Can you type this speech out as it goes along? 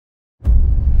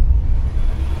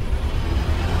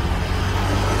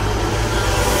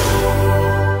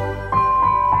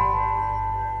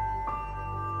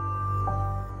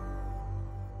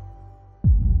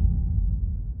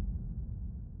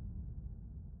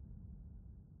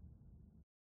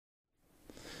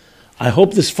I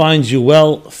hope this finds you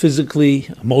well physically,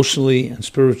 emotionally, and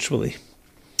spiritually.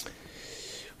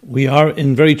 We are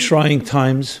in very trying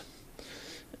times,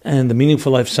 and the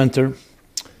Meaningful Life Center,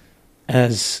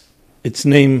 as its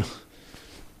name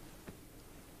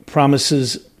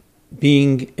promises,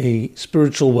 being a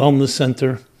spiritual wellness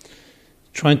center,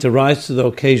 trying to rise to the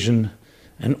occasion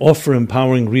and offer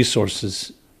empowering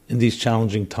resources in these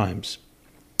challenging times.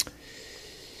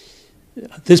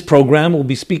 This program will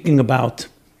be speaking about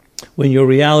when your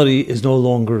reality is no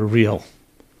longer real.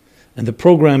 And the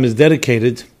program is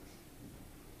dedicated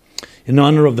in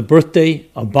honor of the birthday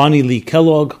of Bonnie Lee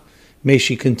Kellogg. May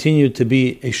she continue to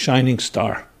be a shining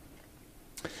star.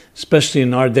 Especially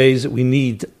in our days, we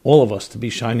need all of us to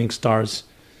be shining stars,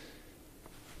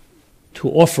 to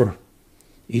offer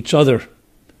each other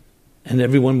and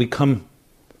everyone we come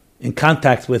in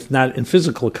contact with, not in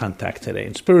physical contact today,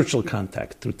 in spiritual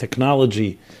contact, through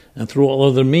technology and through all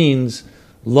other means,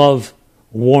 love,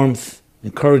 warmth,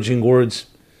 encouraging words.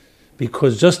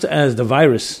 Because just as the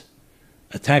virus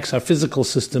attacks our physical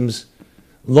systems,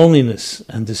 loneliness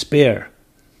and despair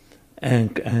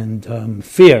and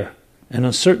fear and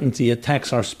uncertainty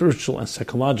attacks our spiritual and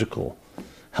psychological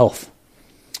health.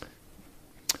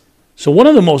 So one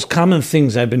of the most common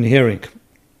things I've been hearing,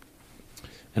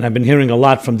 and I've been hearing a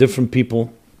lot from different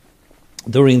people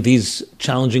during these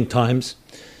challenging times,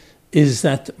 is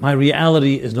that my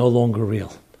reality is no longer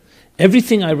real.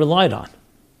 Everything I relied on,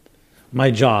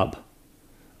 my job,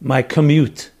 my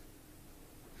commute,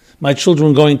 my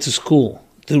children going to school,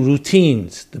 the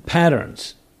routines, the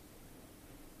patterns,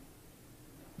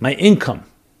 my income,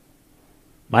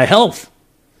 my health,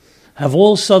 have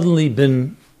all suddenly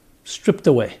been stripped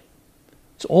away.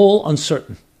 It's all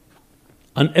uncertain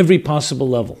on every possible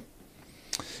level.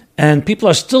 And people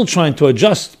are still trying to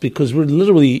adjust because we're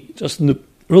literally just in the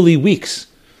early weeks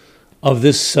of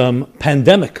this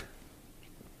pandemic.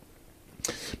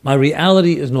 My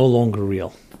reality is no longer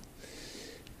real.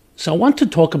 So I want to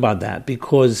talk about that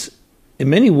because in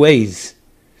many ways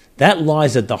that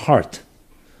lies at the heart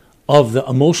of the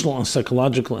emotional and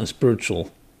psychological and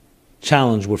spiritual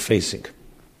challenge we're facing.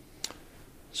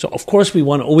 So of course we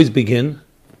want to always begin,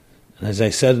 and as I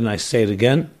said and I say it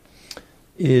again,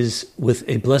 is with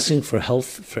a blessing for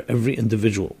health for every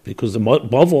individual, because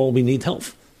above all we need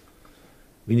health.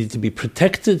 We need to be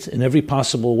protected in every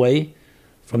possible way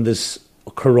from this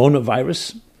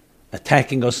coronavirus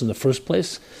attacking us in the first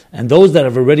place. And those that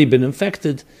have already been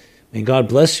infected, may God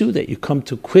bless you that you come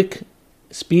to quick,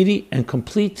 speedy, and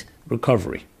complete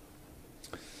recovery.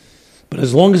 But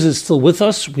as long as it's still with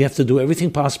us, we have to do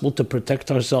everything possible to protect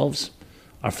ourselves,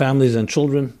 our families and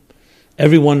children,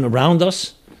 everyone around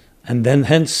us, and then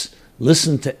hence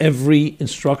listen to every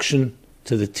instruction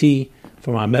to the T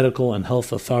from our medical and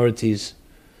health authorities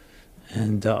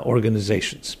and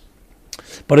organizations.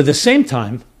 But at the same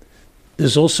time,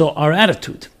 there's also our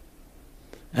attitude.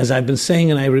 As I've been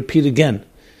saying and I repeat again,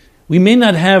 we may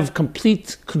not have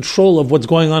complete control of what's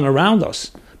going on around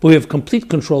us, but we have complete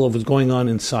control of what's going on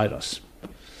inside us.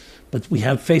 But we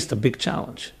have faced a big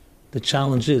challenge. The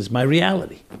challenge is my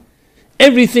reality.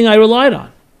 Everything I relied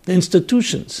on, the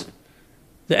institutions,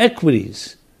 the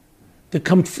equities, the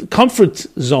comfort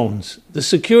zones, the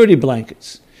security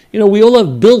blankets. We all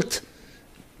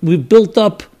we've built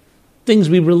up things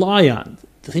we rely on,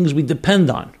 the things we depend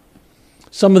on.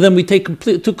 Some of them we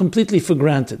took completely for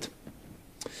granted.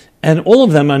 And all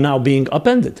of them are now being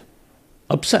upended,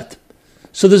 upset.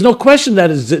 So there's no question that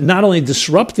it's not only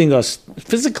disrupting us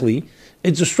physically,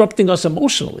 it's disrupting us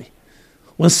emotionally.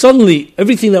 When suddenly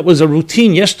everything that was a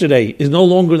routine yesterday is no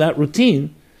longer that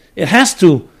routine, it has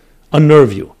to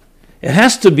unnerve you. It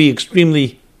has to be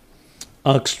extremely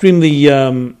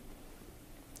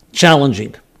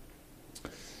challenging.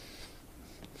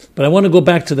 But I want to go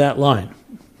back to that line.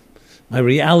 My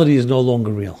reality is no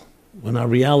longer real. When our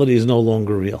reality is no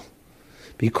longer real.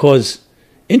 Because,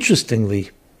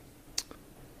 interestingly,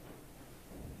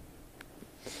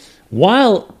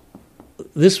 while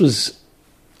this was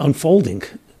unfolding,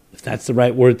 if that's the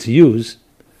right word to use,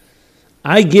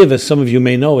 I give, as some of you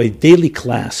may know, a daily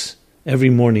class every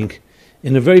morning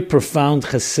in a very profound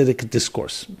Hasidic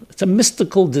discourse. It's a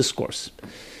mystical discourse.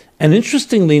 And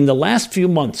interestingly, in the last few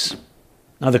months,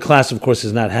 now the class, of course,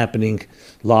 is not happening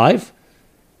live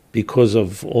because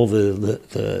of all the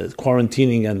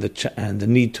quarantining and the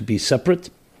need to be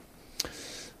separate.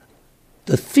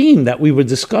 The theme that we were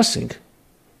discussing,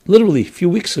 literally a few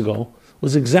weeks ago,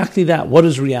 was exactly that. What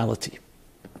is reality?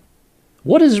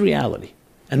 What is reality?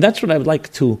 And that's what I would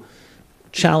like to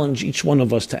challenge each one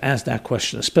of us to ask that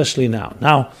question, especially now.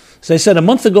 Now, as I said, a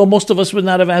month ago, most of us would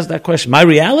not have asked that question. My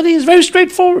reality is very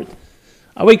straightforward.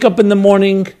 I wake up in the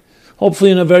morning.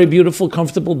 hopefully in a very beautiful,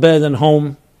 comfortable bed and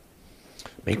home.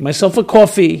 Make myself a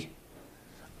coffee.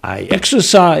 I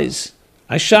exercise.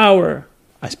 I shower.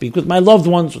 I speak with my loved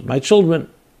ones, with my children,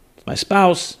 with my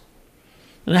spouse.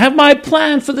 And I have my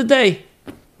plan for the day.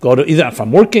 Either if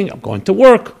I'm working, I'm going to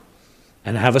work.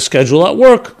 And I have a schedule at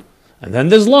work. And then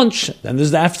there's lunch. Then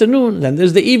there's the afternoon. Then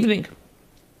there's the evening.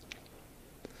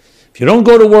 If you don't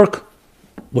go to work,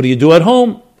 what do you do at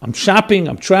home? I'm shopping,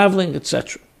 I'm traveling,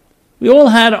 etc. We all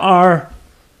had our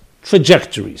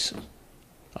trajectories,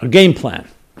 our game plan.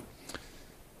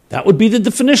 That would be the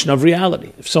definition of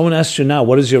reality. If someone asks you now,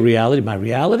 what is your reality? My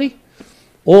reality?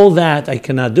 All that I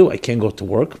cannot do. I can't go to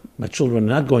work. My children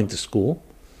are not going to school.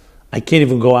 I can't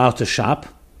even go out to shop.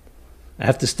 I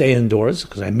have to stay indoors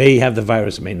because I may have the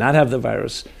virus, may not have the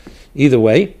virus. Either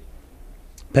way,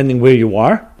 depending where you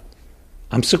are,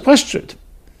 I'm sequestered.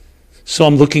 So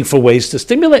I'm looking for ways to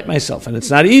stimulate myself, and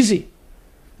it's not easy.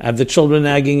 I have the children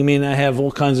nagging me, and I have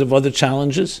all kinds of other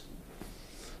challenges.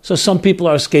 So some people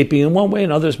are escaping in one way,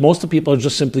 and others, most of the people are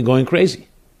just simply going crazy.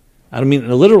 I don't mean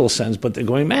in a literal sense, but they're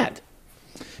going mad.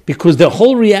 Because the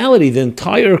whole reality, the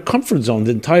entire comfort zone,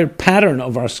 the entire pattern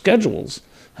of our schedules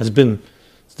has been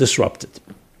disrupted.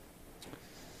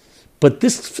 But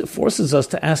this forces us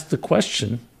to ask the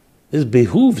question, this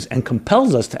behooves and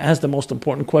compels us to ask the most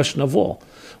important question of all.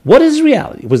 What is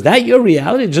reality? Was that your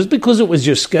reality? Just because it was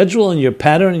your schedule and your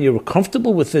pattern and you were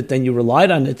comfortable with it and you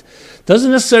relied on it,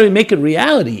 doesn't necessarily make it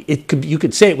reality. You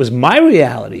could say it was my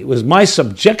reality. It was my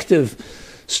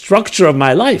subjective structure of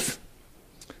my life.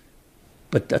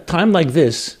 But at a time like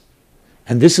this,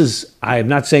 and this is, I'm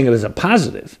not saying it as a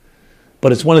positive,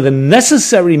 but it's one of the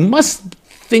necessary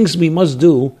things we must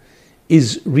do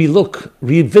is relook,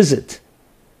 revisit,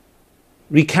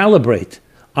 recalibrate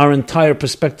our entire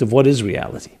perspective. What is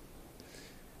reality?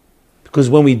 Because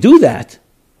when we do that,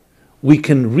 we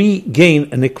can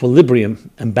regain an equilibrium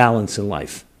and balance in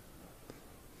life.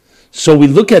 So we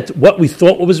look at what we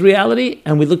thought was reality,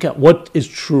 and we look at what is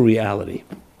true reality.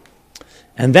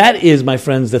 And that is, my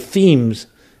friends, the themes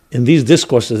in these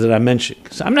discourses that I'm mentioning.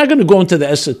 So I'm not going to go into the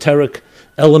esoteric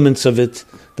elements of it,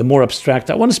 the more abstract.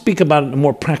 I want to speak about it in a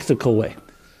more practical way.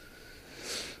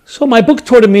 So my book,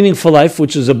 Toward a Meaningful Life,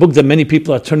 which is a book that many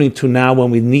people are turning to now when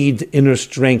we need inner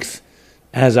strength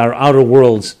as our outer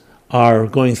worlds are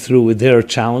going through their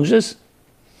challenges.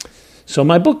 So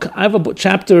my book, I have a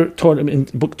chapter, Toward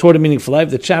a Meaningful Life,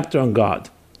 the chapter on God.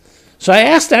 So I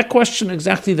asked that question,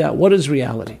 exactly that. What is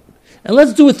reality? And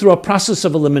let's do it through a process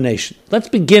of elimination. Let's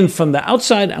begin from the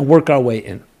outside and work our way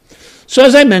in. So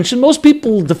as I mentioned, most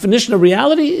people's definition of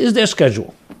reality is their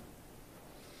schedule.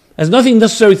 Has nothing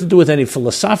necessarily to do with any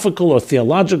philosophical or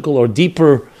theological or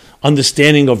deeper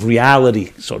understanding of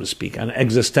reality, so to speak, on an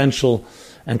existential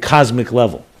and cosmic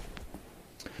level.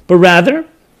 But rather,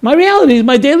 my reality is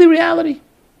my daily reality,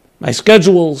 my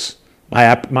schedules,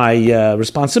 my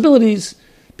responsibilities,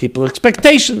 people's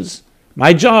expectations,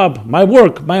 my job, my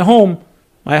work, my home,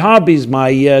 my hobbies,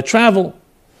 my travel.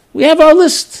 We have our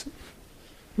list.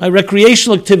 My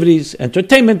recreational activities,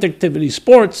 entertainment activities,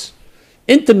 sports,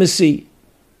 intimacy,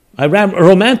 my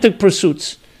romantic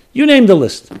pursuits, you name the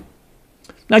list.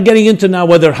 Not getting into now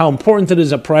how important it is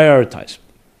to prioritize.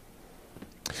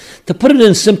 To put it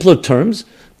in simpler terms,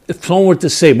 if someone were to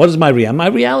say, what is my reality? My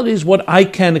reality is what I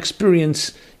can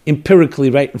experience empirically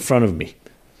right in front of me.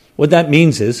 What that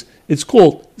means is, it's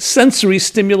called sensory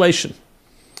stimulation.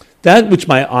 That which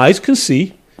my eyes can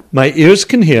see, my ears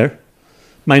can hear,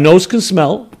 my nose can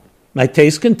smell, my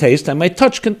taste can taste, and my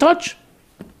touch can touch.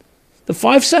 The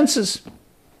 5 senses.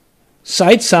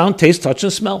 Sight, sound, taste, touch,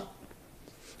 and smell.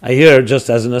 I hear, just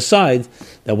as an aside,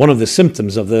 that one of the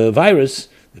symptoms of the virus,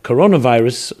 the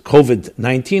coronavirus,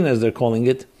 COVID-19 as they're calling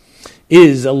it,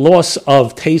 is a loss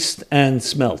of taste and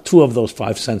smell, 2 of those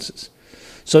 5 senses.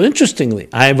 So interestingly,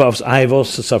 I have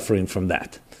also suffering from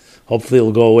that. Hopefully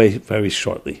it'll go away very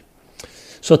shortly.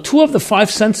 So 2 of the 5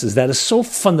 senses that is so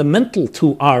fundamental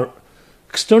to our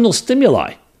external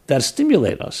stimuli that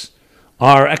stimulate us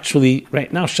are actually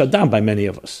right now shut down by many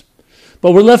of us.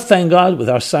 But we're left, thank God, with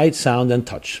our sight, sound, and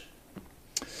touch.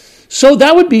 So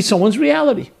that would be someone's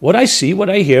reality. What I see, what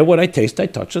I hear, what I taste, I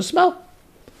touch, and smell.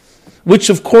 Which,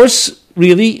 of course,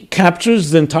 really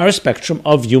captures the entire spectrum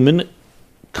of human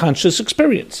conscious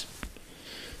experience.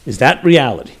 Is that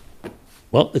reality?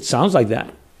 Well, it sounds like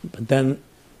that. But then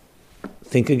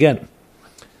think again.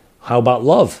 How about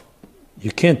love?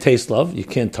 You can't taste love. You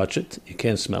can't touch it. You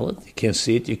can't smell it. You can't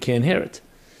see it. You can't hear it.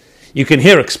 You can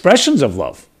hear expressions of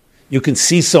love. You can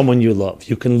see someone you love.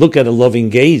 You can look at a loving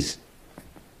gaze.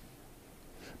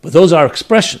 But those are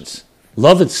expressions.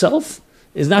 Love itself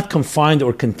is not confined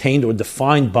or contained or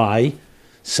defined by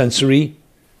sensory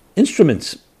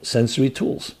instruments, sensory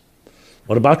tools.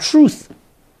 What about truth?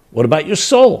 What about your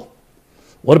soul?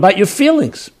 What about your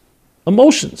feelings,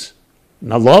 emotions?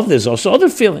 Now, love, there's also other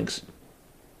feelings.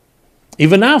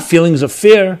 Even now, feelings of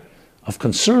fear, of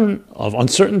concern, of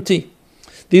uncertainty.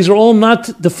 These are all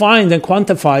not defined and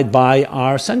quantified by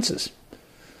our senses.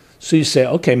 So you say,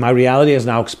 okay, my reality has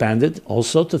now expanded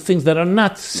also to things that are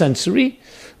not sensory,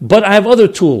 but I have other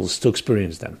tools to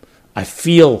experience them. I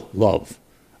feel love.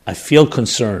 I feel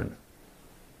concern.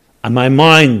 And my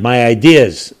mind, my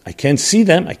ideas, I can't see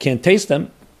them, I can't taste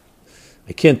them,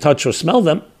 I can't touch or smell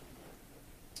them,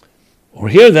 or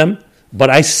hear them, but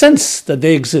I sense that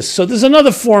they exist. So there's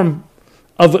another form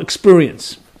of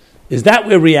experience. Is that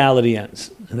where reality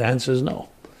ends? And the answer is no.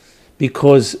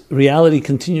 Because reality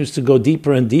continues to go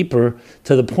deeper and deeper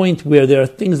to the point where there are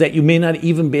things that you may not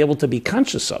even be able to be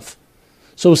conscious of.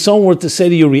 So if someone were to say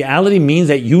to you, reality means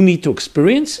that you need to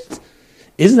experience it,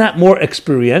 isn't that more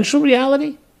experiential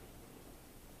reality?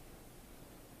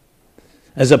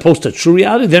 As opposed to true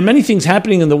reality? There are many things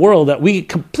happening in the world that we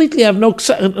completely have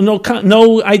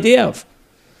no idea of.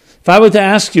 If I were to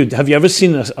ask you, have you ever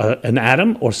seen an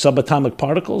atom or subatomic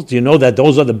particles? Do you know that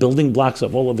those are the building blocks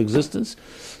of all of existence?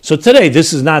 So today,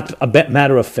 this is not a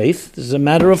matter of faith, this is a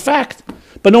matter of fact.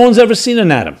 But no one's ever seen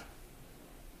an atom.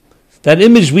 That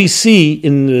image we see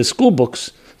in the school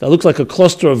books that looks like a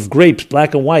cluster of grapes,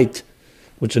 black and white,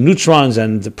 which are neutrons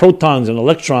and the protons and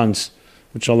electrons,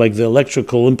 which are like the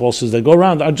electrical impulses that go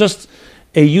around, are just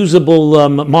a usable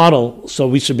model, so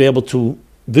we should be able to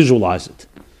visualize it.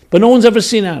 But no one's ever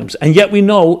seen atoms, and yet we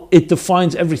know it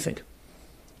defines everything.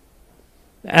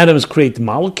 Atoms create the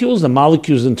molecules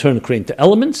in turn create the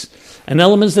elements, and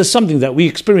elements, there's something that we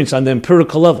experience on the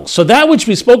empirical level. So that which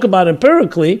we spoke about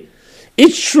empirically,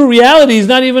 its true reality is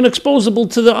not even exposable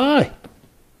to the eye.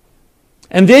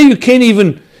 And there you can't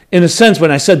even, in a sense,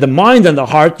 when I said the mind and the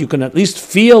heart, you can at least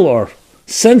feel or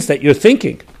sense that you're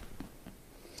thinking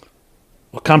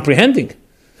or comprehending.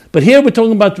 But here we're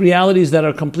talking about realities that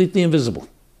are completely invisible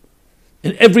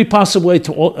in every possible way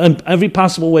to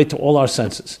all our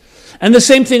senses. And the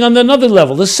same thing on another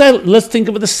level. Let's think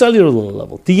of it at the cellular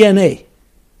level. DNA,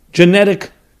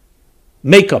 genetic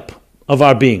makeup of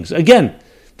our beings. Again,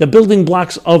 the building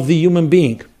blocks of the human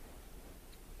being.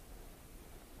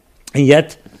 And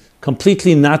yet,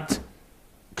 completely not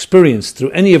experienced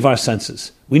through any of our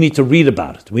senses. We need to read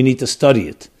about it. We need to study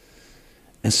it.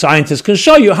 And scientists can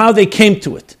show you how they came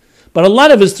to it. But a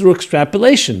lot of it is through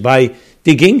extrapolation, by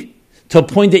digging to a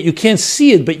point that you can't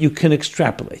see it, but you can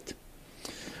extrapolate.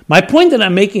 My point that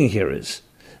I'm making here is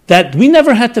that we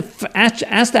never had to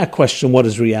ask that question, what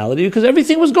is reality? Because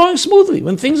everything was going smoothly.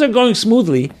 When things are going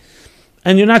smoothly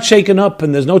and you're not shaken up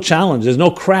and there's no challenge, there's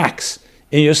no cracks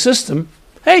in your system,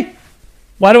 hey,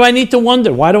 why do I need to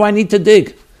wonder? Why do I need to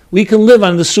dig? We can live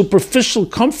on the superficial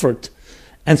comfort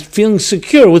and feeling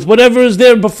secure with whatever is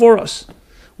there before us.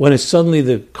 When it's suddenly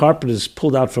the carpet is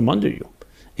pulled out from under you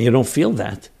and you don't feel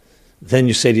that, then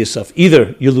you say to yourself,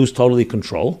 either you lose totally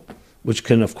control, which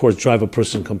can, of course, drive a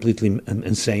person completely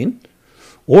insane,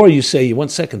 or you say, 1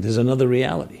 second, there's another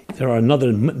reality. There are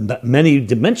many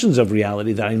dimensions of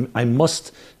reality that I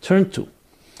must turn to.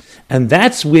 And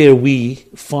that's where we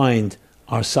find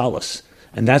our solace,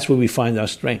 and that's where we find our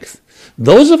strength.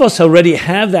 Those of us who already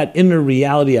have that inner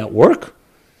reality at work,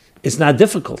 it's not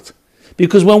difficult.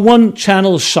 Because when one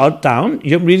channel is shut down,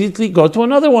 you immediately go to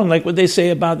another one, like what they say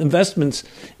about investments,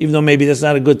 even though maybe that's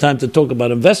not a good time to talk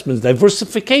about investments,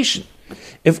 diversification.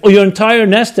 If your entire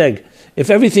nest egg, if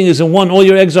everything is in one, all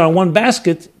your eggs are in one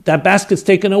basket, that basket's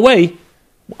taken away,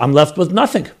 I'm left with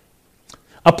nothing.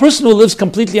 A person who lives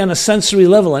completely on a sensory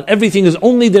level and everything is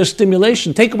only their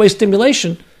stimulation, take away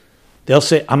stimulation, they'll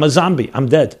say, I'm a zombie, I'm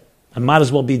dead. I might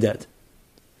as well be dead.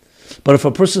 But if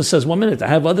a person says, 1 minute, I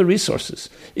have other resources.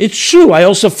 It's true, I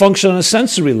also function on a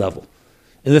sensory level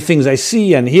in the things I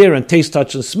see and hear and taste,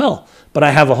 touch, and smell. But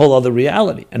I have a whole other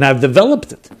reality, and I've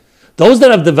developed it. Those that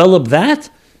have developed that,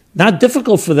 not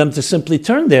difficult for them to simply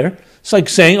turn there. It's like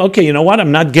saying, okay, you know what,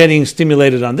 I'm not getting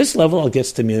stimulated on this level, I'll get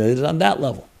stimulated on that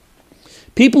level.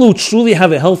 People who truly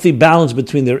have a healthy balance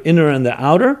between their inner and their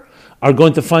outer are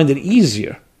going to find it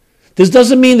easier. This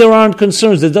doesn't mean there aren't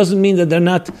concerns. It doesn't mean that they're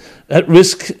not at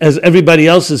risk as everybody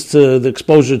else is to the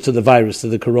exposure to the virus, to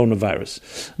the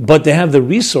coronavirus. But they have the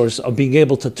resource of being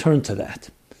able to turn to that.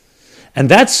 And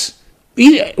that's,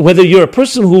 whether you're a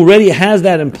person who already has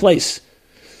that in place,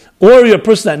 or you're a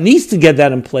person that needs to get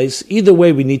that in place, either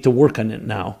way we need to work on it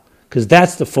now, because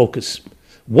that's the focus.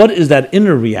 What does that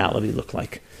inner reality look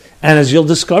like? And as you'll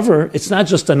discover, it's not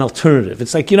just an alternative.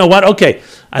 It's like, you know what, okay,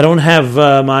 I don't have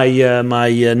my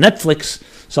Netflix,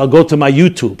 so I'll go to my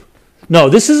YouTube. No,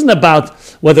 this isn't about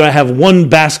whether I have one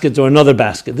basket or another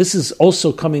basket. This is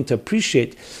also coming to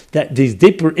appreciate that these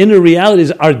deeper inner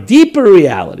realities are deeper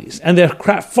realities, and they're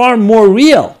far more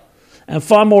real and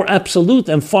far more absolute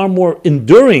and far more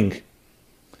enduring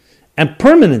and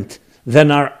permanent than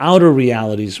our outer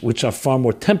realities, which are far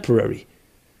more temporary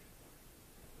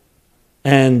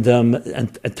and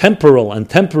temporal and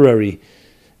temporary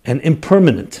and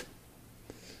impermanent.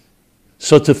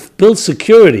 So to build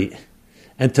security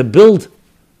and to build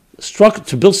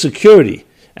security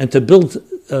and to build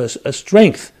a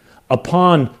strength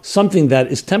upon something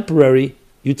that is temporary,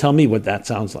 you tell me what that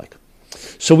sounds like.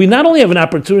 So we not only have an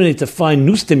opportunity to find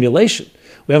new stimulation,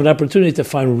 we have an opportunity to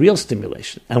find real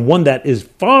stimulation, and one that is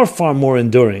far, far more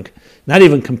enduring, not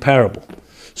even comparable.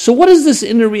 So what does this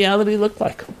inner reality look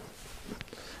like?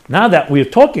 Now that we're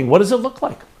talking, what does it look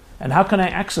like? And how can I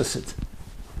access it?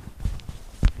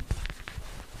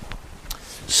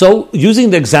 So, using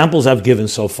the examples I've given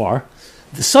so far,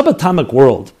 the subatomic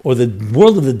world, or the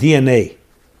world of the DNA,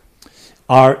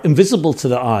 are invisible to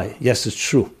the eye. Yes, it's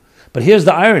true. But here's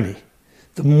the irony.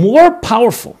 The more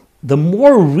powerful, the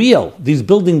more real these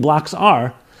building blocks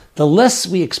are, the less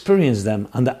we experience them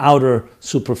on the outer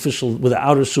superficial, with the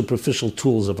outer superficial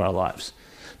tools of our lives.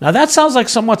 Now that sounds like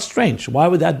somewhat strange. Why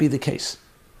would that be the case?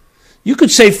 You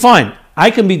could say, fine, I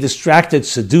can be distracted,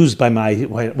 seduced by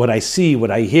what I see,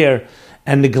 what I hear,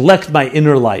 and neglect my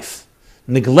inner life,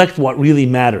 neglect what really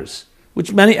matters, which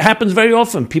happens very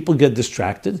often. People get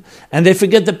distracted, and they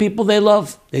forget the people they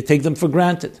love. They take them for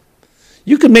granted.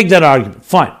 You can make that argument,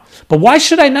 fine. But why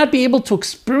should I not be able to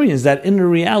experience that inner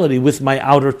reality with my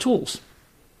outer tools?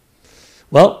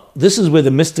 Well, this is where the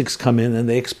mystics come in, and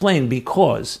they explain,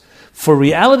 because for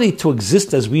reality to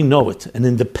exist as we know it, an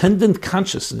independent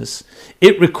consciousness,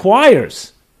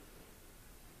 it's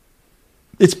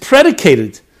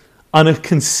predicated on a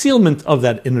concealment of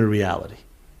that inner reality.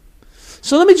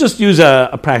 So let me just use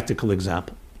a practical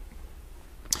example.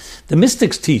 The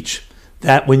mystics teach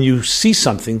that when you see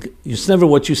something, it's never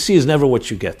what you see is never what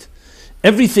you get.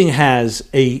 Everything has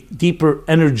a deeper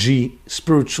energy,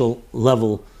 spiritual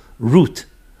level root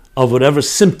of whatever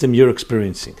symptom you're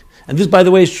experiencing. And this, by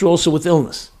the way, is true also with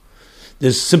illness.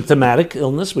 There's symptomatic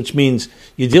illness, which means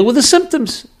you deal with the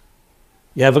symptoms.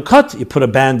 You have a cut, you put a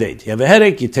Band-Aid. You have a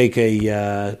headache, you take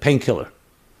a painkiller.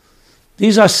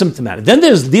 These are symptomatic. Then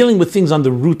there's dealing with things on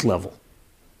the root level.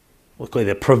 We'll call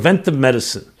it preventive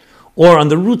medicine, or on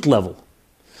the root level.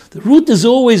 The root is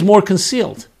always more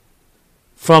concealed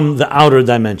from the outer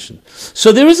dimension.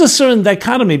 So there is a certain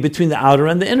dichotomy between the outer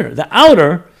and the inner. The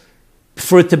outer,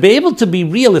 for it to be able to be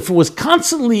real, if it was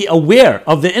constantly aware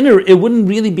of the inner, it wouldn't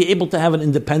really be able to have an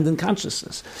independent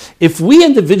consciousness. If we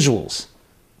individuals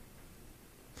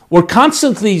were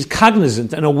constantly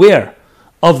cognizant and aware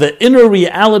of the inner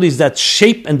realities that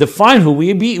shape and define who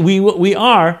we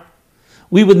are,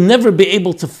 we would never be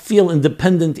able to feel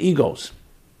independent egos.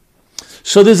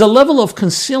 So there's a level of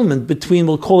concealment between,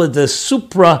 we'll call it the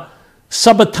subatomic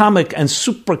and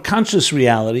supraconscious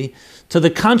reality to the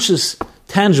conscious,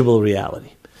 tangible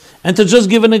reality. And to just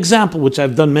give an example, which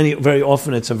I've done very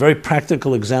often, it's a very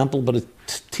practical example, but it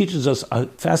teaches us a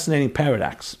fascinating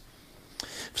paradox.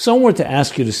 If someone were to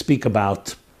ask you to speak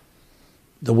about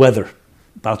the weather,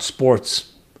 about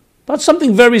sports, about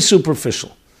something very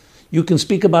superficial, you can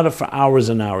speak about it for hours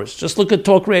and hours. Just look at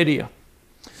talk radio.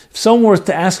 If someone were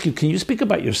to ask you, can you speak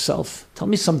about yourself? Tell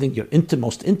me something, your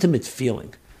most intimate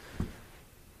feeling.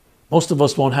 Most of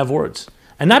us won't have words.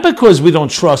 And not because we don't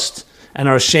trust and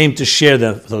are ashamed to share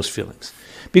those feelings.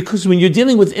 Because when you're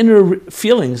dealing with inner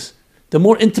feelings, the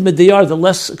more intimate they are, the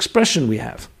less expression we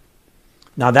have.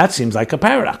 Now that seems like a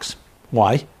paradox.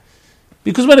 Why?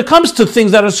 Because when it comes to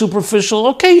things that are superficial,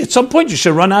 okay, at some point you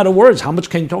should run out of words. How much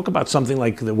can you talk about something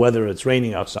like the weather, it's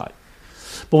raining outside?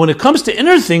 But when it comes to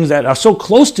inner things that are so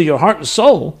close to your heart and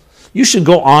soul, you should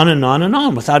go on and on and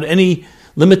on without any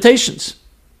limitations.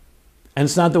 And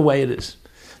it's not the way it is.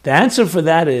 The answer for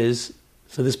that is,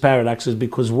 for this paradox, is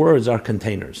because words are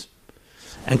containers.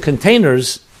 And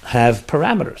containers have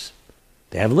parameters.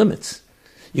 They have limits.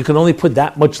 You can only put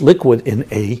that much liquid in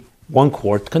a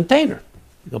 1-quart container.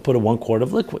 You can put a 1 quart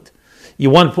of liquid. You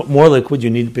want to put more liquid, you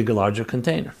need a bigger, larger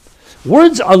container.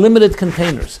 Words are limited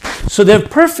containers, so they're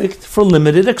perfect for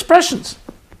limited expressions.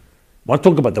 Want to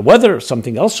talk about the weather or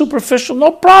something else superficial?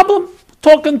 No problem.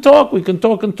 Talk and talk. We can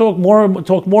talk and talk more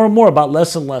and more about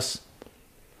less and less,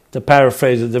 to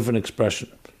paraphrase a different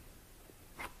expression.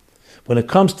 When it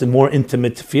comes to more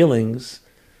intimate feelings,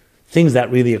 things that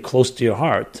really are close to your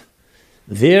heart,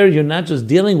 there you're not just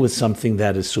dealing with something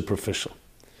that is superficial.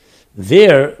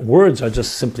 There, words are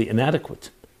just simply inadequate.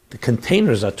 The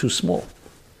containers are too small.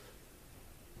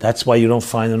 That's why you don't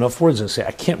find enough words and say,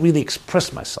 I can't really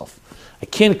express myself. I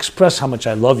can't express how much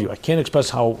I love you. I can't express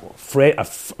how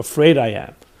afraid I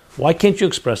am. Why can't you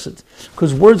express it?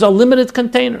 Because words are limited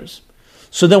containers.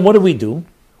 So then what do?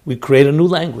 We create a new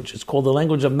language. It's called the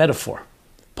language of metaphor,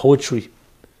 poetry.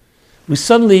 We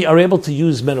suddenly are able to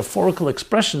use metaphorical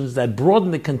expressions that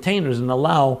broaden the containers and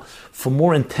allow for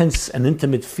more intense and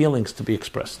intimate feelings to be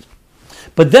expressed.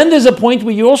 But then there's a point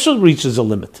where you also reaches a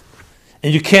limit,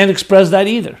 and you can't express that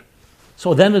either.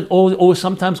 So then it always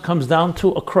sometimes comes down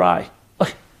to a cry,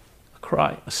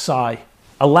 a sigh,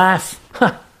 a laugh.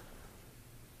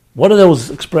 What do those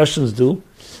expressions do?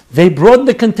 They broaden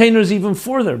the containers even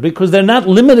further because they're not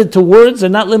limited to words, they're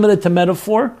not limited to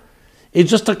metaphor.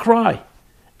 It's just a cry.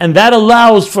 And that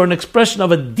allows for an expression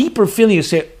of a deeper feeling. You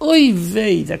say, oy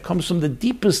vey, that comes from the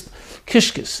deepest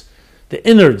kishkis, the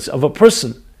innards of a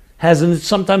person, has in it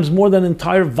sometimes more than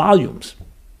entire volumes.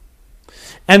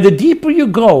 And the deeper you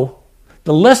go,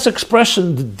 the less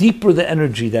expression, the deeper the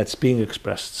energy that's being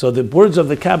expressed. So the words of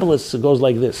the Kabbalists, it goes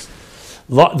like this.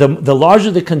 The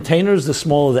larger the containers, the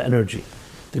smaller the energy.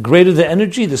 The greater the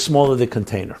energy, the smaller the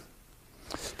container.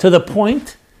 To the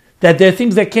point that there are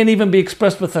things that can't even be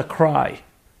expressed with a cry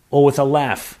or with a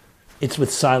laugh. It's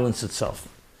with silence itself.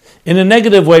 In a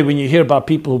negative way, when you hear about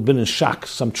people who've been in shock,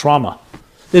 some trauma,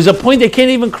 there's a point they can't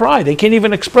even cry. They can't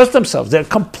even express themselves. They're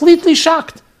completely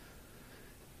shocked.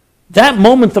 That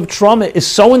moment of trauma is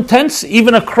so intense,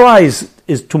 even a cry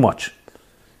is too much.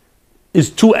 Is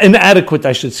too inadequate,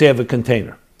 I should say, of a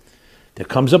container. There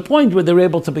comes a point where they're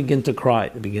able to begin to cry,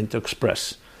 they begin to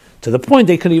express, to the point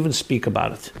they can even speak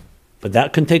about it. But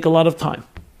that can take a lot of time.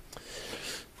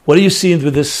 What do you see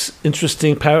with this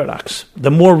interesting paradox?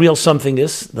 The more real something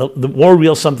is, the more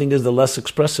real something is, the less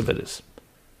expressive it is.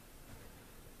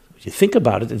 If you think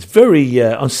about it, it's very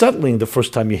unsettling the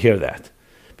first time you hear that.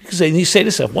 Because then you say to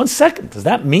yourself, 1 second, does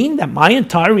that mean that my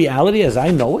entire reality as I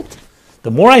know it,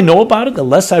 the more I know about it, the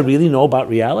less I really know about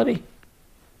reality?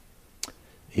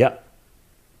 Yeah.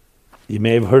 You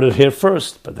may have heard it here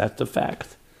first, but that's the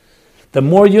fact. The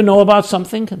more you know about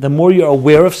something, the more you're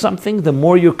aware of something, the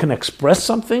more you can express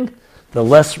something, the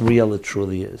less real it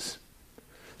truly is.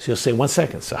 So you'll say, 1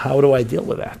 second, so how do I deal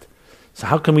with that? So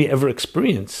how can we ever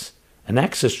experience and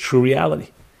access true reality?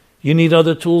 You need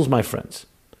other tools, my friends.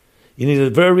 You need a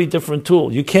very different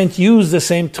tool. You can't use the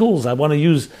same tools. I want to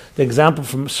use the example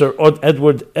from Sir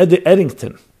Arthur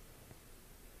Eddington,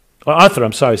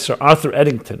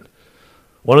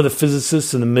 one of the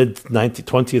physicists in the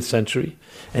mid-20th century.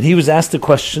 And he was asked the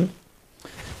question,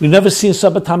 we've never seen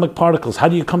subatomic particles. How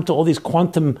do you come to all these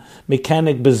quantum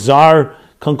mechanic bizarre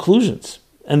conclusions?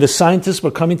 And the scientists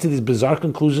were coming to these bizarre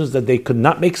conclusions that they could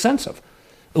not make sense of.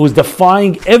 It was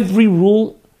defying every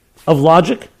rule of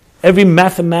logic, every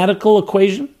mathematical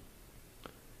equation,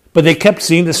 but they kept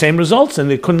seeing the same results and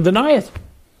they couldn't deny it.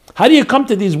 How do you come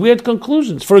to these weird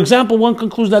conclusions? For example, one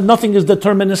conclusion that nothing is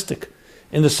deterministic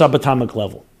in the subatomic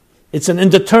level. It's an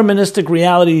indeterministic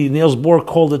reality. Niels Bohr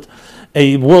called it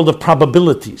a world of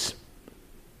probabilities.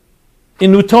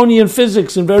 In Newtonian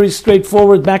physics, in very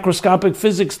straightforward macroscopic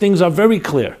physics, things are very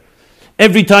clear.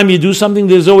 Every time you do something,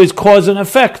 there's always cause and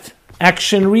effect,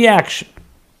 action, reaction.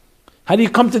 How do you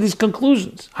come to these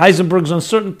conclusions? Heisenberg's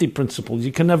uncertainty principle.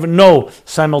 You can never know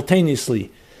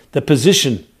simultaneously the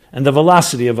position and the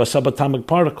velocity of a subatomic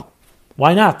particle.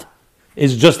 Why not?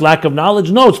 Is it just lack of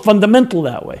knowledge? No, it's fundamental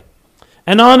that way.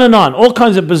 And on, all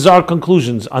kinds of bizarre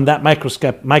conclusions on that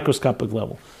microscopic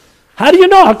level. How do you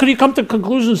know? How could you come to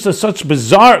conclusions to such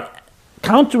bizarre,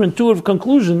 counterintuitive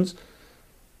conclusions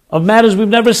of matters we've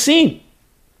never seen?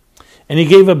 And he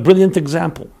gave a brilliant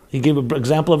example. He gave an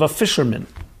example of a fisherman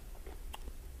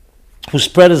who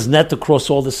spread his net across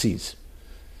all the seas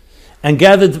and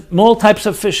gathered all types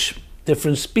of fish,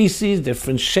 different species,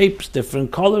 different shapes,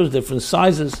 different colors, different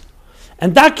sizes,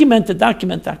 and documented.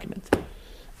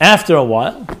 After a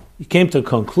while, he came to a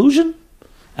conclusion,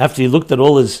 after he looked at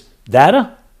all his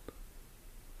data,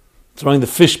 throwing the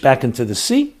fish back into the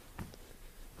sea.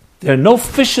 There are no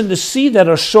fish in the sea that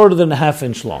are shorter than a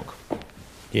half-inch long.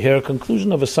 You hear a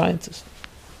conclusion of a scientist.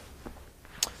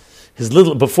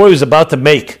 Before he was about to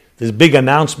make this big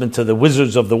announcement to the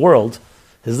wizards of the world,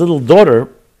 his little daughter,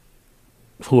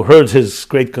 who heard his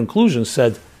great conclusion,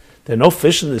 said, there are no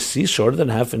fish in the sea shorter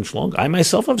than a half-inch long. I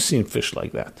myself have seen fish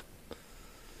like that.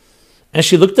 And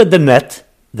she looked at the net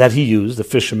that he used, the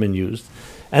fisherman used,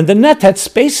 and the net had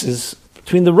spaces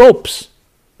between the ropes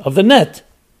of the net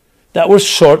that were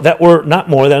short, that were not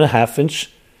more than a half-inch,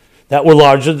 that were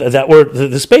larger,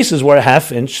 the spaces were a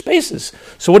half-inch spaces.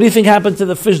 So what do you think happened to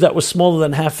the fish that was smaller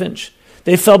than half-inch?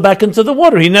 They fell back into the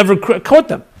water. He never caught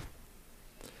them.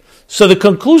 So the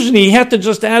conclusion he had to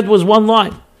just add was one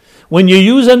line. When you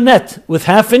use a net with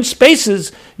half-inch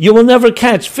spaces, you will never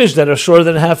catch fish that are shorter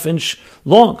than a half-inch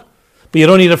long. But you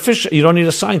don't need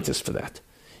a scientist for that.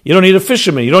 You don't need a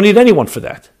fisherman. You don't need anyone for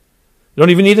that. You don't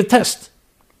even need a test.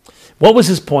 What was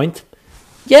his point?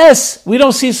 Yes, we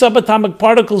don't see subatomic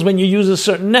particles when you use a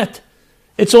certain net.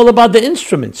 It's all about the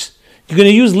instruments. You're going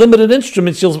to use limited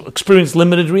instruments, you'll experience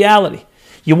limited reality.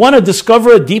 You want to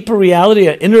discover a deeper reality,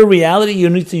 an inner reality, you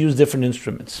need to use different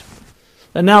instruments.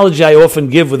 The analogy I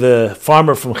often give with a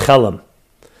farmer from Chelm.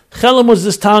 Chelm was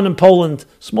this town in Poland,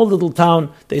 small little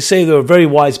town. They say they were very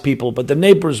wise people, but the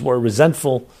neighbors were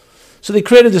resentful. So they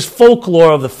created this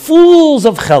folklore of the fools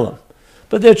of Chelm.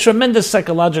 But there are tremendous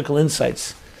psychological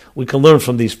insights we can learn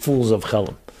from these fools of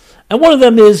Chelm. And one of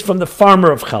them is from the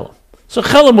farmer of Chelm. So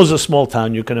Chelm was a small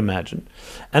town, you can imagine.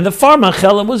 And the farm on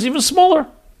Chelm was even smaller.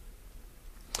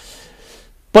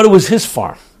 But it was his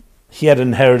farm. He had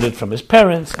inherited from his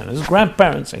parents and his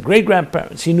grandparents and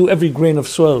great-grandparents. He knew every grain of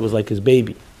soil. It was like his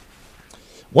baby.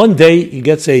 One day, he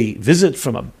gets a visit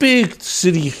from a big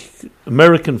city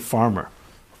American farmer.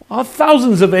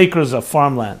 Thousands of acres of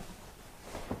farmland.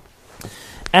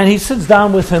 And he sits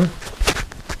down with him.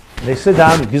 They sit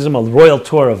down. He gives him a royal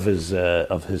tour of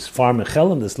his farm in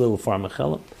Chelm, this little farm in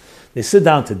Chelm. They sit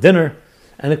down to dinner.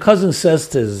 And the cousin says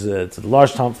to the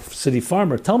large town city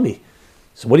farmer, tell me,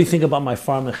 so what do you think about my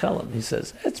farm in Chelm? He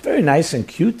says, it's very nice and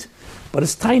cute, but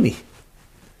it's tiny.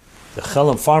 The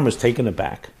Chelm farmer is taken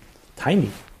aback.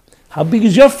 Tiny? How big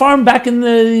is your farm back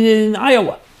in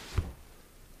Iowa?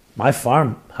 My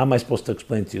farm? How am I supposed to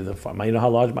explain to you the farm? You know how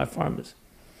large my farm is?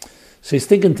 So he's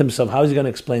thinking to himself, how is he going to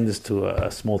explain this to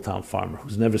a small town farmer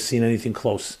who's never seen anything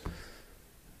close?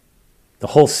 The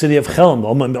whole city of Chelm,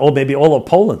 or maybe all of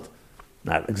Poland,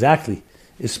 not exactly,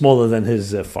 is smaller than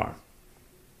his farm.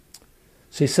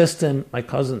 So he says to him, my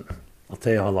cousin, I'll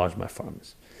tell you how large my farm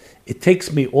is. It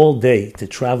takes me all day to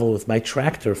travel with my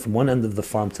tractor from one end of the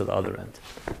farm to the other end.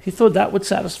 He thought that would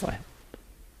satisfy him.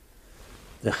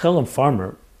 The Chelm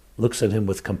farmer looks at him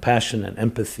with compassion and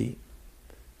empathy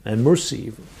and mercy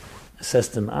even. Says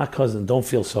to him, cousin, don't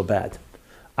feel so bad.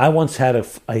 I once had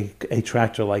a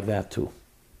tractor like that too.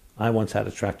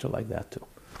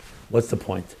 What's the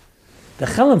point? The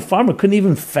Chelm farmer couldn't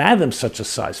even fathom such a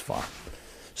size farm.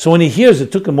 So when he hears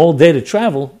it took him all day to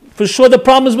travel, for sure the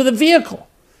problem is with the vehicle.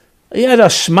 He had a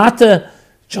Shmata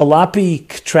Jalopy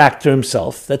tractor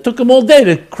himself that took him all day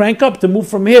to crank up, to move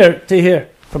from here to here,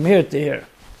 from here to here.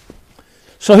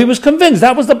 So he was convinced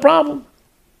that was the problem.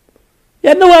 You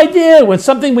had no idea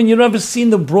when you've never seen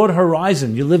the broad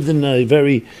horizon, you lived in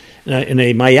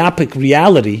a myopic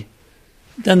reality,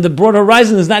 then the broad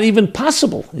horizon is not even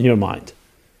possible in your mind.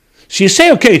 So you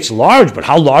say, okay, it's large, but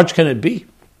how large can it be?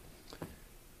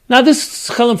 Now this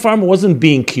Chelm farmer wasn't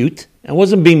being cute and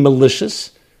wasn't being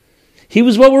malicious. He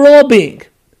was what we're all being.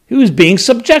 He was being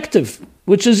subjective,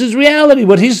 which is his reality,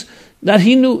 that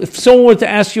he knew. If someone were to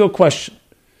ask you a question,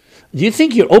 do you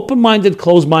think you're open-minded,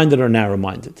 closed-minded, or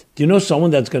narrow-minded? Do you know someone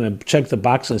that's going to check the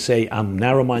box and say, I'm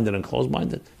narrow-minded and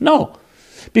closed-minded? No,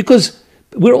 because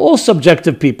we're all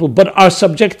subjective people, but our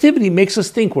subjectivity makes us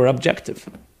think we're objective.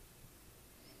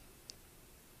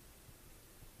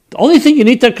 The only thing you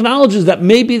need to acknowledge is that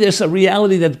maybe there's a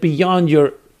reality that's beyond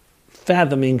your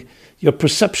fathoming, your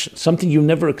perception, something you've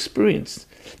never experienced.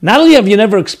 Not only have you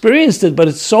never experienced it, but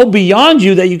it's so beyond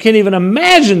you that you can't even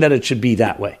imagine that it should be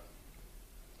that way.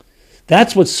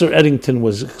 That's what Sir Eddington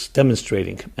was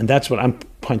demonstrating, and that's what I'm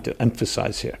trying to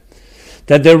emphasize here.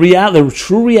 That the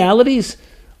true realities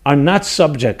are not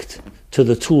subject to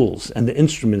the tools and the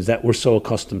instruments that we're so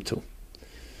accustomed to.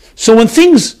 So when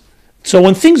things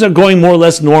are going more or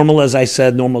less normal, as I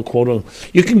said, normal quote,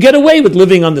 you can get away with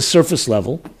living on the surface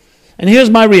level. And here's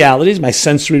my realities, my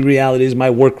sensory realities,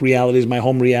 my work realities, my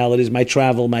home realities, my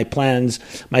travel, my plans,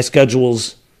 my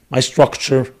schedules, my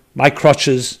structure, my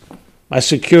crutches, my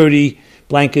security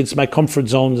blankets, my comfort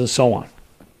zones, and so on.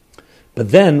 But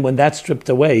then, when that's stripped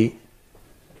away,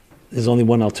 there's only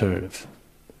one alternative.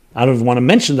 I don't even want to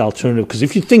mention the alternative, because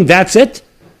if you think that's it,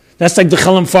 that's like the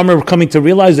Chelm farmer coming to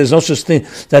realize there's no such thing,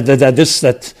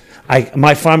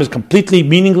 my farm is completely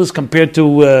meaningless compared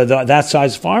to that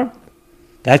size farm.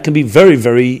 That can be very,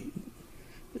 very,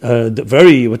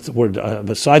 what's the word?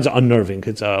 Besides unnerving,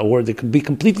 it's a word that can be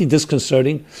completely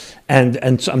disconcerting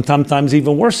and sometimes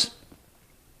even worse.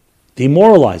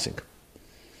 Demoralizing.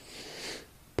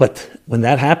 But when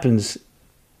that happens,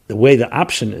 the way the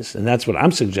option is, and that's what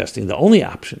I'm suggesting, the only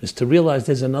option is to realize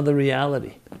there's another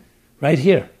reality right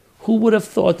here. Who would have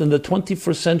thought in the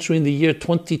 21st century, in the year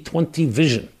 2020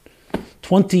 vision,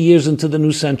 20 years into the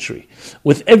new century,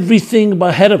 with everything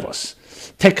ahead of us,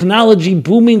 technology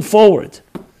booming forward,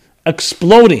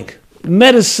 exploding,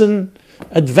 medicine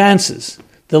advances,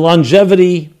 the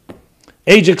longevity,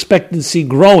 age expectancy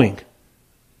growing,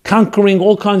 conquering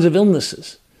all kinds of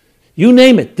illnesses. You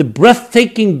name it, the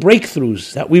breathtaking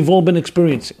breakthroughs that we've all been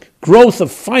experiencing, growth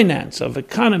of finance, of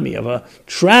economy, of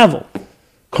travel,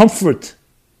 comfort,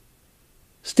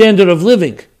 standard of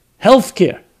living,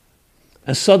 healthcare,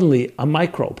 and suddenly a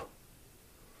microbe,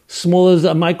 small as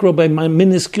a microbe, a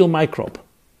minuscule microbe,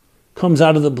 comes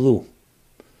out of the blue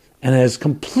and has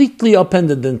completely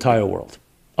upended the entire world,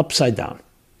 upside down.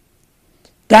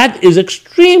 That is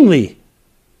extremely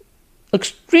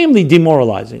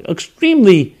demoralizing,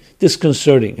 extremely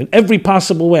disconcerting in every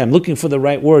possible way. I'm looking for the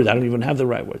right word. I don't even have the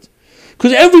right words.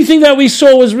 Because everything that we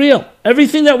saw was real.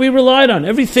 Everything that we relied on.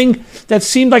 Everything that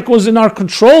seemed like was in our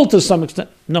control to some extent.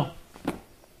 No.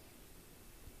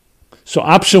 So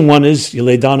option one is you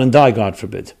lay down and die, God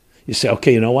forbid. You say,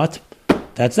 okay, you know what?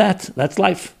 That's that. That's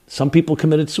life. Some people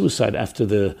committed suicide after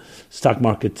the stock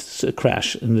market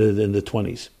crash in the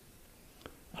 20s.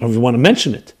 I don't even want to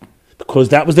mention it, because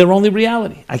that was their only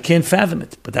reality. I can't fathom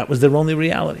it, but that was their only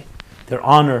reality. Their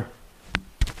honor,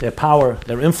 their power,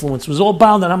 their influence was all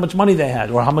bound on how much money they had,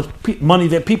 or how much money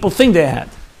that people think they had.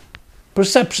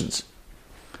 Perceptions.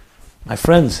 My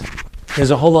friends,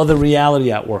 there's a whole other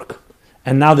reality at work.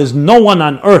 And now there's no one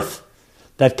on earth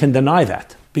that can deny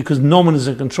that, because no one is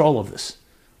in control of this.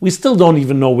 We still don't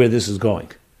even know where this is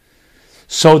going.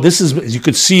 So this is, you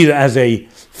could see it as a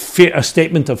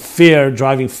statement of fear,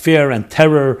 driving fear and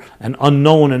terror and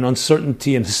unknown and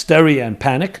uncertainty and hysteria and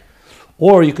panic.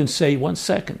 Or you can say, 1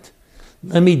 second,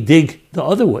 let me dig the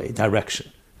other way,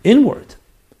 direction, inward.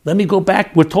 Let me go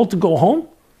back. We're told to go home.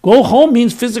 Go home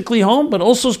means physically home, but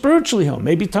also spiritually home.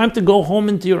 Maybe time to go home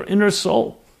into your inner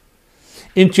soul,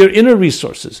 into your inner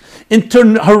resources,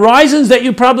 into horizons that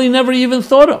you probably never even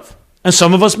thought of. And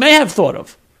some of us may have thought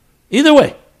of. Either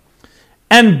way.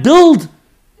 And build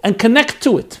and connect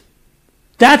to it.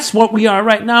 That's what we are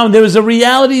right now. And there is a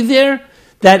reality there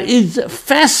that is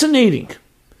fascinating,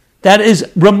 that is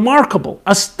remarkable,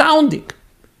 astounding.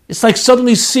 It's like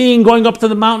suddenly going up to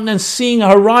the mountain and seeing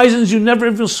horizons you never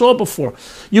even saw before.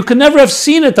 You could never have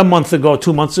seen it a month ago,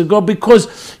 2 months ago,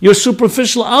 because your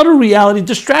superficial outer reality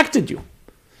distracted you.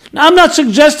 Now, I'm not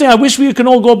suggesting, I wish we could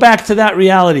all go back to that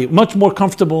reality, much more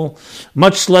comfortable,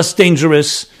 much less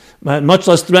dangerous, much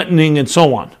less threatening, and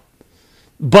so on.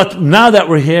 But now that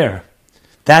we're here,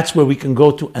 that's where we can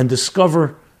go to and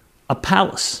discover a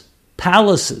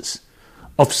palaces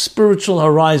of spiritual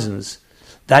horizons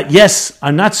that, yes,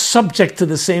 are not subject to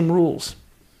the same rules.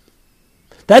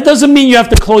 That doesn't mean you have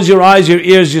to close your eyes, your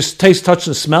ears, your taste, touch,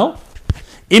 and smell.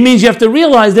 It means you have to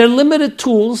realize there are limited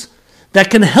tools that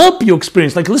can help you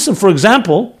experience. Like, listen, for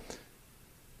example,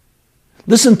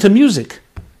 listen to music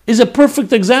is a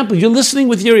perfect example. You're listening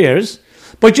with your ears,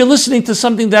 but you're listening to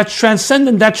something that's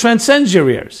transcendent, that transcends your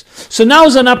ears. So now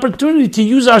is an opportunity to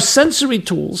use our sensory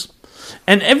tools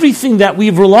and everything that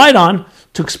we've relied on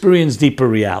to experience deeper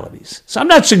realities. So I'm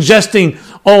not suggesting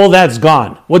all that's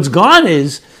gone. What's gone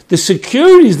is the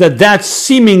securities that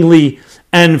seemingly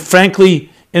and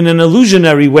frankly in an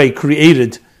illusionary way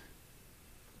created.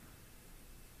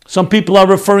 Some people are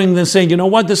referring and saying, you know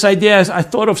what, this idea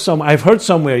I've heard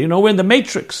somewhere, we're in the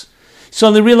Matrix.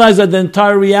 Suddenly realize that the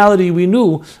entire reality we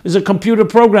knew is a computer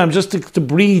program just to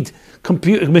breed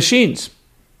machines.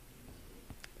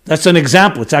 That's an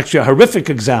example. It's actually a horrific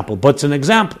example, but it's an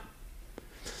example.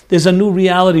 There's a new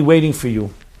reality waiting for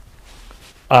you.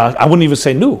 I wouldn't even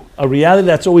say new. A reality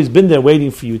that's always been there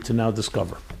waiting for you to now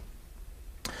discover.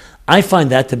 I find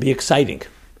that to be exciting.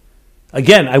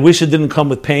 Again, I wish it didn't come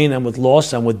with pain and with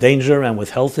loss and with danger and with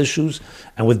health issues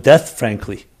and with death,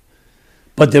 frankly.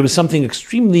 But there is something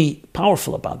extremely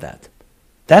powerful about that.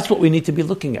 That's what we need to be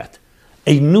looking at.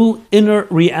 A new inner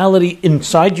reality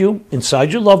inside you,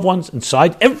 inside your loved ones,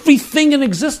 inside everything in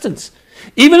existence.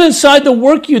 Even inside the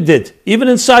work you did, even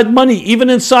inside money, even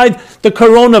inside the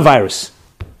coronavirus.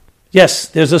 Yes,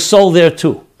 there's a soul there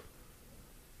too.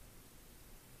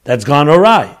 That's gone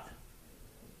awry.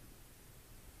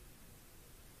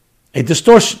 A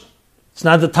distortion. It's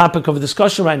not the topic of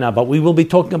discussion right now, but we will be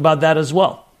talking about that as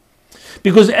well.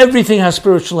 Because everything has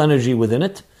spiritual energy within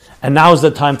it, and now is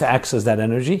the time to access that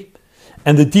energy.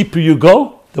 And the deeper you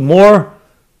go, the more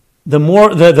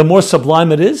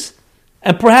sublime it is.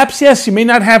 And perhaps, yes, you may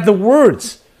not have the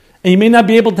words, and you may not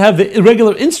be able to have the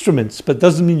irregular instruments, but it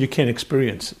doesn't mean you can't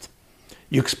experience it.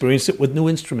 You experience it with new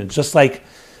instruments, just like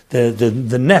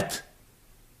the net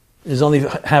is only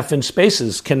half-inch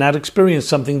spaces, cannot experience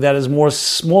something that is more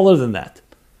smaller than that,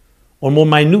 or more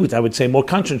minute, I would say, more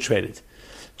concentrated.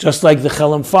 Just like the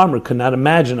Chelam farmer could not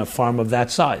imagine a farm of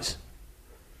that size.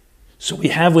 So we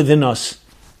have within us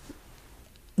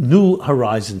new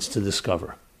horizons to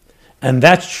discover. And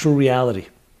that's true reality.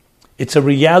 It's a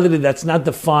reality that's not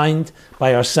defined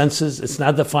by our senses. It's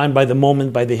not defined by the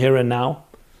moment, by the here and now.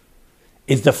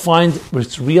 It's defined,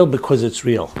 it's real because it's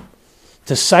real.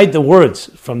 To cite the words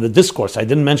from the discourse, I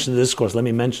didn't mention the discourse, let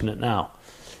me mention it now.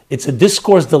 It's a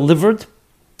discourse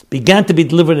began to be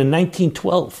delivered in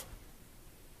 1912,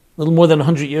 a little more than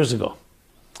 100 years ago.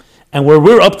 And where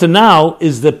we're up to now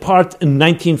is the part in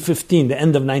 1915, the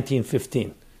end of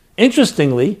 1915.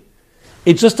 Interestingly,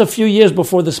 it's just a few years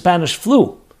before the Spanish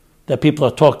flu that people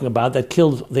are talking about that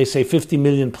killed, they say, 50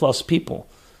 million plus people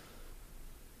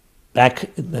back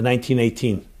in the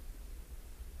 1918.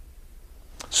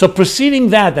 So preceding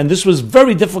that, and this was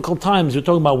very difficult times, we're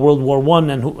talking about World War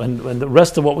I and the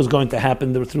rest of what was going to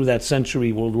happen through that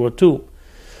century, World War II.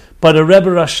 But a Rebbe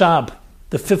Rashab,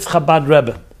 the fifth Chabad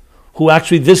Rebbe, who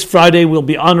actually this Friday will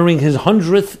be honoring his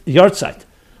 100th yahrzeit,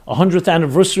 100th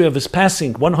anniversary of his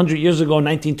passing, 100 years ago in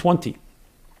 1920,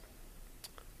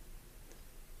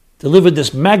 delivered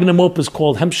this magnum opus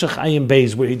called Hemshech Ayin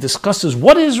Beis, where he discusses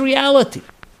what is reality.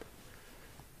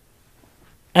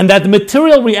 And that the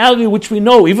material reality which we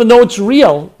know, even though it's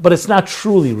real, but it's not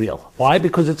truly real. Why?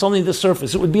 Because it's only the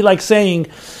surface. It would be like saying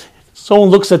someone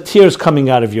looks at tears coming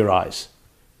out of your eyes.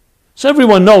 So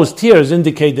everyone knows tears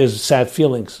indicate there's sad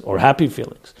feelings or happy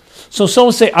feelings. So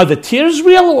someone say, are the tears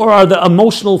real or are the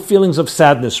emotional feelings of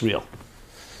sadness real?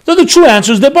 So the true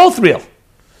answer is they're both real.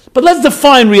 But let's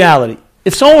define reality.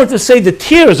 If someone were to say the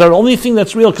tears are the only thing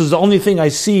that's real because it's the only thing I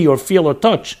see or feel or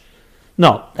touch,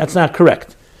 no, that's not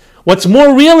correct. What's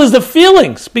more real is the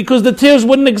feelings, because the tears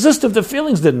wouldn't exist if the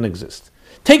feelings didn't exist.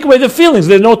 Take away the feelings,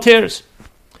 there's no tears.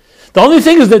 The only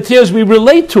thing is that tears we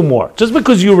relate to more. Just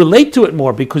because you relate to it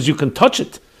more, because you can touch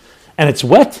it, and it's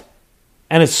wet,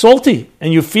 and it's salty,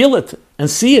 and you feel it,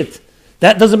 and see it,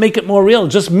 that doesn't make it more real. It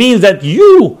just means that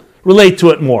you relate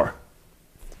to it more.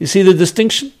 You see the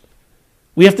distinction?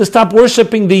 We have to stop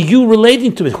worshiping the you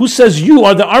relating to it. Who says you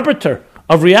are the arbiter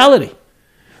of reality?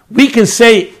 We can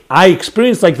say, I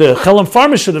experienced, like the Chelam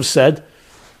farmer should have said,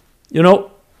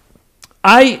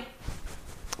 my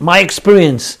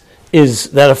experience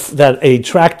is that a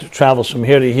tractor travels from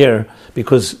here to here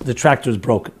because the tractor is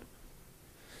broken.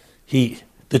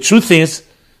 The truth is,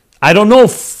 I don't know a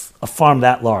farm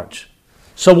that large.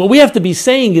 So what we have to be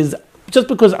saying is, just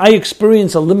because I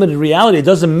experience a limited reality, it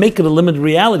doesn't make it a limited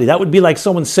reality. That would be like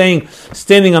someone saying,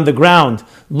 standing on the ground,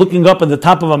 looking up at the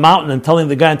top of a mountain and telling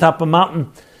the guy on top of a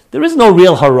mountain, there is no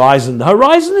real horizon. The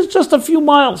horizon is just a few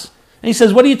miles. And he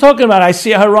says, what are you talking about? I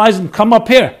see a horizon. Come up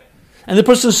here. And the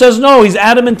person says no. He's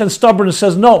adamant and stubborn and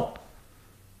says no.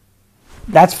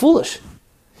 That's foolish.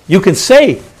 You can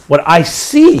say, what I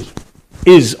see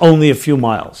is only a few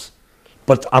miles.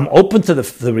 But I'm open to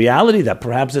the reality that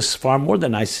perhaps there's far more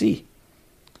than I see.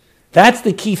 That's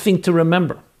the key thing to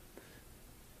remember.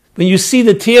 When you see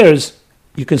the tears,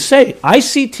 you can say, I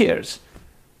see tears.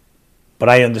 But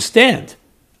I understand.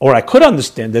 Or I could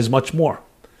understand, there's much more.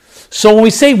 So when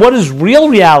we say, what is real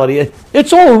reality?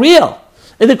 It's all real.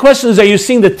 And the question is, are you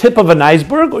seeing the tip of an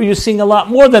iceberg, or are you seeing a lot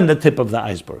more than the tip of the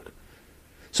iceberg?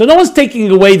 So no one's taking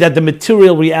away that the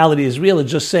material reality is real. It's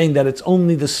just saying that it's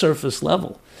only the surface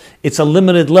level. It's a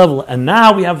limited level. And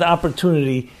now we have the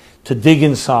opportunity to dig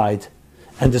inside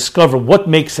and discover what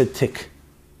makes it tick.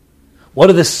 What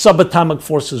are the subatomic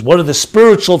forces? What are the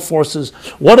spiritual forces?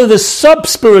 What are the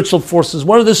sub-spiritual forces?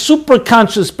 What are the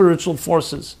superconscious spiritual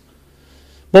forces?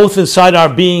 Both inside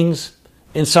our beings,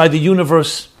 inside the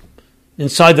universe,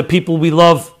 inside the people we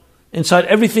love, inside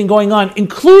everything going on,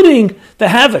 including the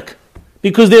havoc,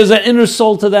 because there's an inner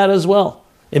soul to that as well.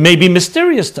 It may be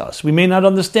mysterious to us. We may not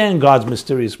understand God's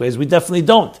mysterious ways. We definitely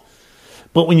don't.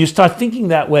 But when you start thinking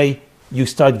that way, you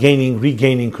start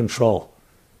regaining control.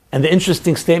 And the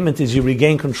interesting statement is you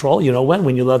regain control,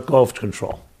 when you let go of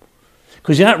control.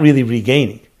 Because you're not really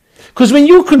regaining. Because when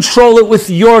you control it with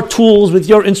your tools, with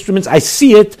your instruments, I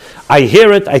see it, I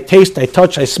hear it, I taste, I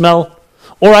touch, I smell,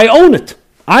 or I own it.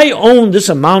 I own this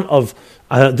amount of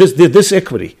this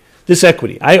equity.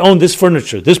 I own this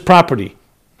furniture, this property.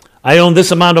 I own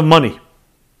this amount of money.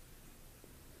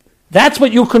 That's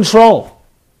what you control.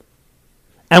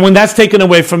 And when that's taken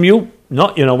away from you,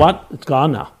 no, you know what? It's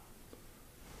gone now.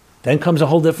 Then comes a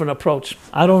whole different approach.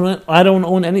 I don't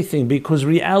own anything, because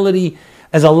reality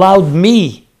has allowed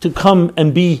me to come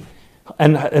and be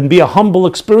a humble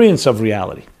experience of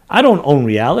reality. I don't own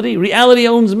reality. Reality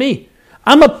owns me.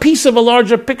 I'm a piece of a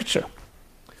larger picture.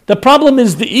 The problem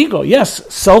is the ego.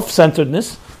 Yes,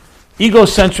 self-centeredness,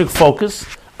 egocentric focus.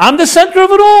 I'm the center of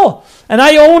it all. and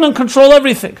I own and control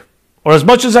everything, or as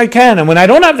much as I can. And when I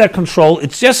don't have that control,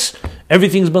 it's just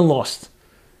everything's been lost.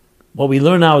 What we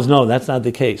learn now is no, that's not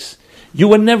the case. You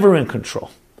were never in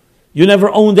control. You never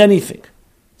owned anything.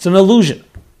 It's an illusion.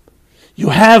 You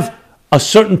have a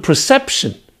certain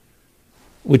perception,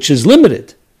 which is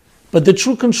limited, but the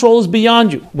true control is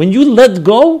beyond you. When you let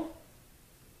go,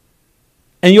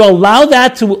 and you allow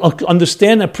that to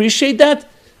understand, appreciate that,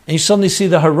 and you suddenly see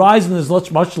the horizon is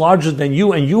much larger than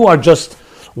you, and you are just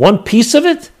one piece of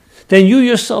it, then you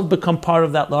yourself become part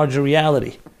of that larger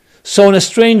reality. So in a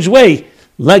strange way,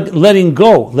 letting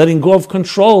go of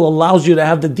control allows you to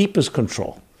have the deepest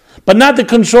control. But not the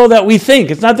control that we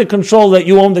think. It's not the control that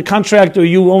you own the contract or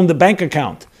you own the bank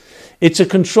account. It's a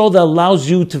control that allows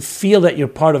you to feel that you're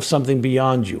part of something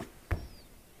beyond you.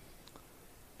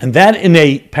 And that, in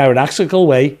a paradoxical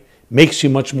way, makes you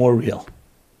much more real.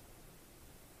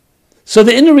 So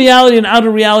the inner reality and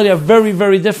outer reality are very,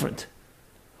 very different.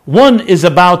 One is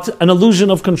about an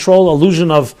illusion of control, illusion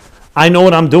of, I know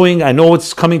what I'm doing, I know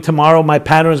what's coming tomorrow, my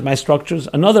patterns, my structures.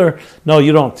 Another, no,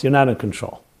 you don't. You're not in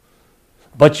control.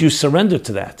 But you surrender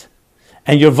to that.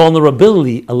 And your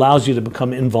vulnerability allows you to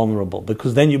become invulnerable,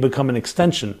 because then you become an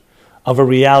extension of a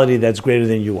reality that's greater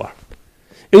than you are.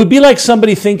 It would be like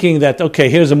somebody thinking that, okay,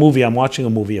 here's a movie, I'm watching a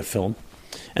movie, a film,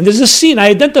 and there's a scene, I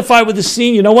identify with the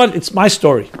scene, you know what, it's my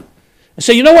story. I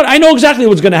say, you know what, I know exactly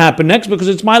what's going to happen next because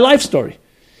it's my life story.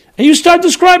 And you start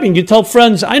describing, you tell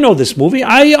friends, I know this movie,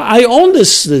 I own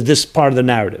this part of the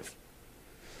narrative.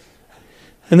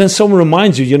 And then someone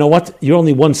reminds you, you know what, you're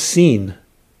only one scene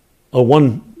or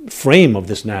one frame of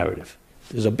this narrative.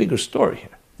 There's a bigger story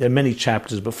here. There are many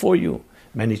chapters before you,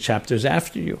 many chapters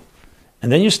after you.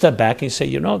 And then you step back and you say,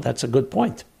 you know, that's a good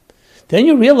point. Then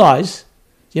you realize,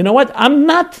 you know what, I'm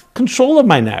not control of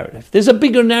my narrative. There's a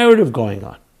bigger narrative going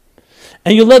on.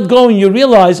 And you let go and you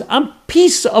realize I'm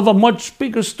piece of a much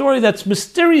bigger story that's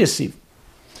mysterious even.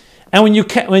 And when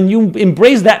you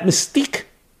embrace that mystique,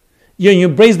 you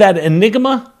embrace that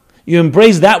enigma, you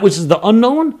embrace that which is the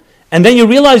unknown, and then you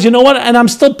realize, you know what, and I'm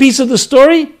still piece of the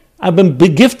story, I've been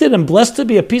gifted and blessed to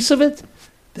be a piece of it,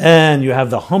 then you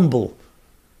have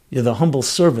you're the humble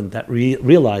servant that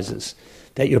realizes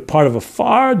that you're part of a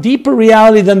far deeper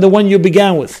reality than the one you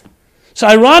began with. So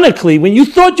ironically, when you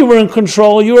thought you were in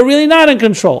control, you were really not in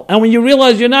control. And when you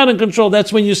realize you're not in control,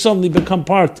 that's when you suddenly become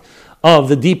part of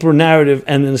the deeper narrative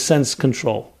and, in a sense,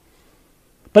 control.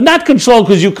 But not control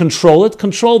because you control it.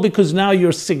 Control because now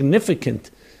you're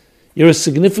significant. You're a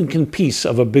significant piece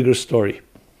of a bigger story.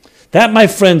 That, my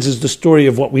friends, is the story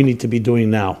of what we need to be doing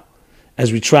now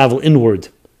as we travel inward.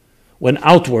 When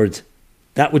outward,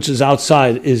 that which is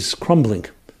outside is crumbling,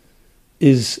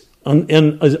 is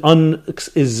unknown,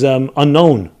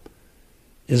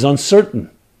 is uncertain.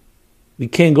 We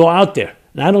can't go out there.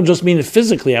 And I don't just mean it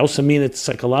physically, I also mean it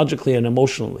psychologically and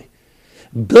emotionally.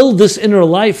 Build this inner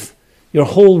life, your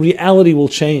whole reality will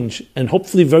change. And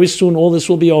hopefully very soon all this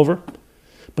will be over.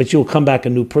 But you'll come back a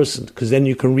new person, because then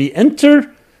you can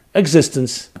re-enter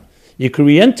existence. You can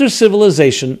re-enter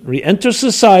civilization, re-enter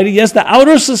society. Yes, the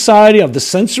outer society of the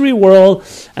sensory world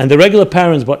and the regular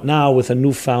parents, but now with a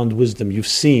newfound wisdom. You've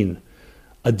seen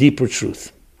a deeper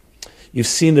truth. You've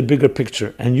seen the bigger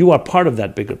picture, and you are part of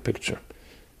that bigger picture.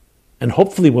 And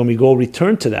hopefully when we go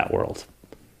return to that world,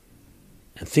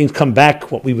 and things come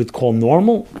back what we would call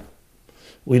normal,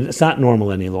 it's not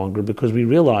normal any longer, because we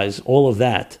realize all of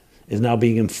that is now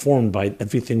being informed by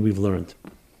everything we've learned.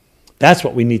 That's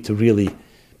what we need to really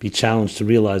be challenged to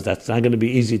realize. That's not going to be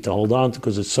easy to hold on to,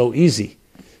 because it's so easy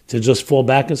to just fall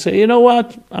back and say, you know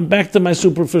what, I'm back to my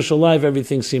superficial life,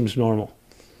 everything seems normal.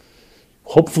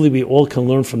 Hopefully we all can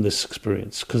learn from this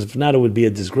experience, because if not, it would be a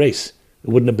disgrace. It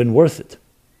wouldn't have been worth it.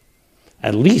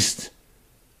 At least,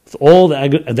 with all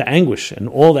the anguish and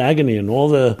all the agony and all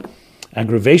the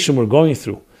aggravation we're going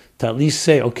through, to at least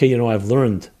say, okay, you know, I've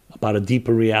learned about a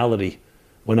deeper reality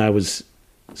when I was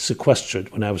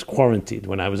sequestered, when I was quarantined,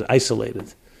 when I was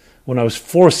isolated, when I was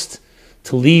forced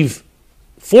to leave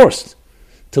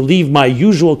my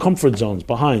usual comfort zones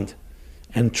behind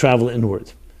and travel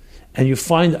inward. And you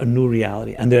find a new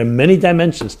reality. And there are many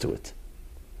dimensions to it.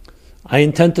 I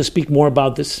intend to speak more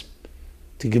about this,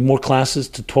 to give more classes,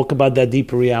 to talk about that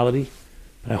deeper reality.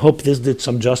 I hope this did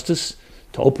some justice,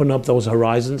 to open up those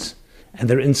horizons. And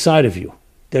they're inside of you.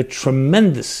 They're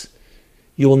tremendous.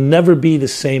 You will never be the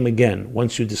same again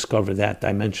once you discover that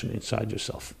dimension inside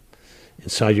yourself,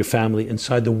 inside your family,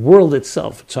 inside the world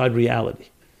itself, inside reality.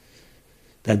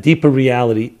 That deeper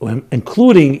reality,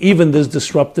 including even this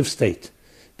disruptive state,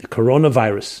 the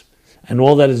coronavirus, and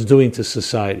all that it's doing to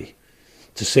society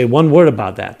to say one word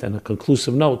about that, and a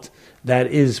conclusive note, that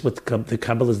is what the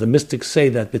Kabbalists, the mystics say,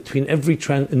 that between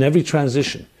in every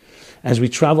transition, as we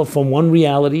travel from one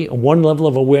reality, one level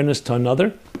of awareness to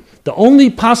another, the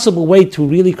only possible way to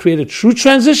really create a true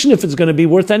transition, if it's going to be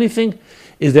worth anything,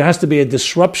 is there has to be a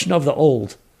disruption of the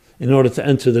old in order to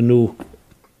enter the new.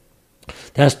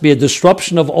 There has to be a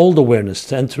disruption of old awareness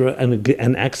to enter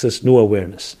and access new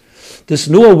awareness. This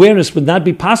new awareness would not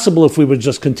be possible if we were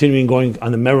just continuing going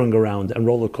on the merry-go-round and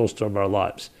roller coaster of our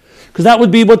lives, because that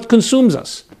would be what consumes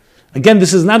us. Again,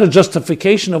 this is not a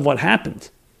justification of what happened,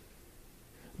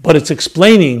 but it's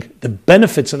explaining the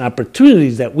benefits and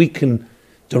opportunities that we can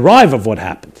derive of what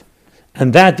happened.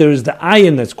 And that there is the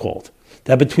ayin that's called,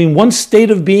 that between one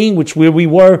state of being, where we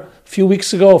were a few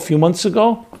months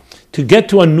ago, to get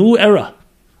to a new era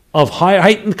of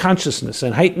heightened consciousness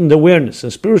and heightened awareness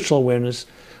and spiritual awareness,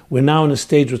 we're now in a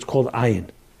stage what's called ayin,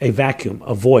 a vacuum,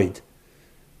 a void.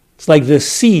 It's like the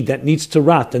seed that needs to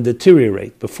rot and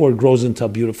deteriorate before it grows into a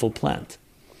beautiful plant.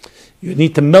 You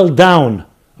need to melt down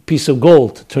a piece of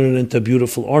gold to turn it into a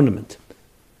beautiful ornament.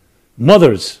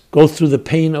 Mothers go through the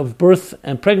pain of birth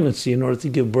and pregnancy in order to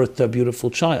give birth to a beautiful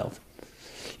child.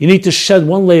 You need to shed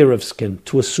one layer of skin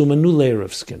to assume a new layer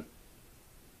of skin.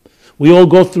 We all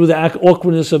go through the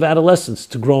awkwardness of adolescence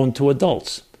to grow into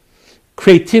adults.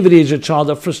 Creativity is a child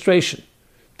of frustration.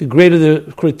 The greater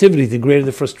the creativity, the greater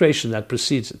the frustration that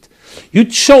precedes it.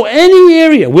 You'd show any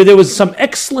area where there was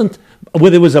where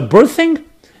there was a birthing,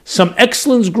 some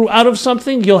excellence grew out of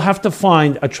something, you'll have to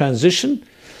find a transition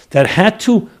that had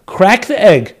to crack the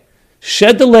egg,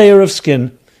 shed the layer of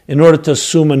skin in order to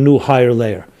assume a new higher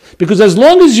layer. Because as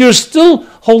long as you're still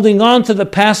holding on to the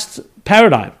past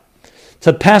paradigm,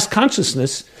 to past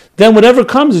consciousness, then whatever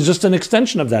comes is just an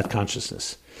extension of that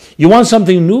consciousness. You want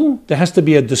something new, there has to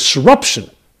be a disruption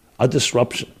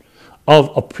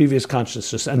of a previous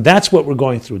consciousness. And that's what we're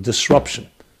going through, disruption.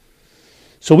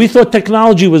 So we thought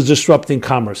technology was disrupting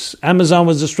commerce. Amazon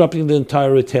was disrupting the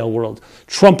entire retail world.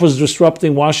 Trump was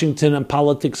disrupting Washington and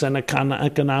politics and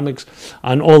economics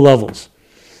on all levels.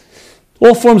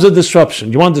 All forms of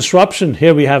disruption. You want disruption?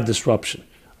 Here we have disruption.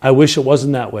 I wish it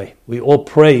wasn't that way. We all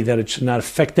pray that it should not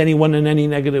affect anyone in any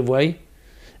negative way.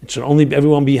 It should only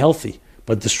everyone be healthy.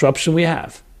 But disruption we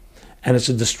have. And it's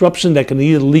a disruption that can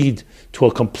either lead to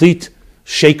a complete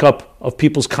shake-up of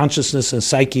people's consciousness and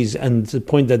psyches, and to the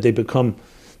point that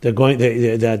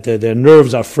their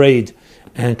nerves are frayed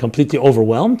and completely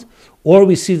overwhelmed, or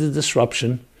we see the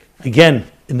disruption, again,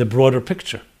 in the broader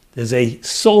picture. There's a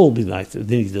soul beneath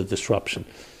the disruption.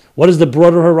 What does the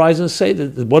broader horizon say?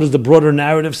 What does the broader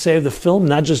narrative say of the film?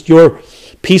 Not just your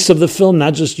piece of the film,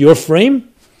 not just your frame.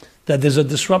 That there's a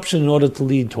disruption in order to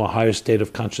lead to a higher state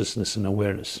of consciousness and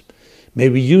awareness. May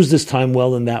we use this time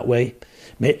well in that way.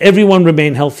 May everyone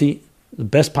remain healthy, the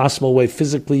best possible way,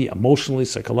 physically, emotionally,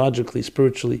 psychologically,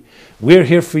 spiritually. We're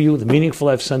here for you, the Meaningful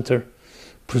Life Center,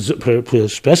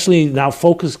 especially now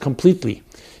focused completely,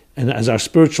 and as our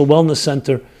spiritual wellness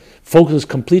center, focused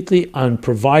completely on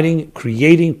providing,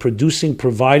 creating, producing,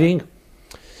 providing,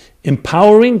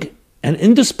 empowering, and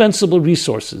indispensable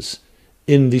resources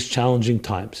in these challenging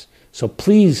times. So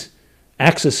please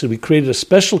access it. We created a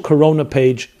special Corona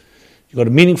page. You go to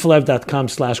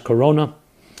meaningfullife.com/Corona.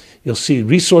 You'll see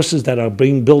resources that are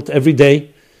being built every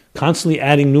day, constantly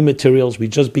adding new materials. We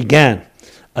just began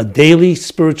a daily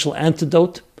spiritual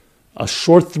antidote, a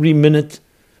short 3-minute,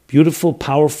 beautiful,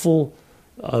 powerful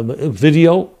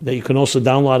video that you can also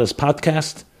download as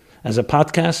a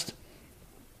podcast,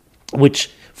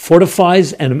 which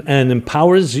fortifies and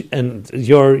empowers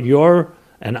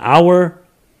our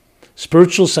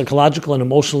spiritual, psychological, and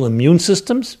emotional immune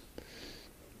systems.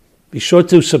 Be sure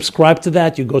to subscribe to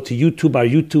that. You go to YouTube, our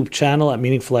YouTube channel at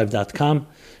meaningfullife.com.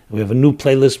 We have a new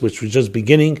playlist which we're just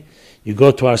beginning. You go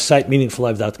to our site,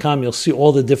 meaningfullife.com. You'll see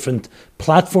all the different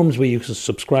platforms where you can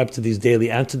subscribe to these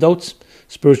daily antidotes,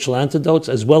 spiritual antidotes,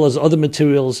 as well as other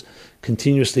materials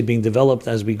continuously being developed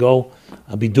as we go.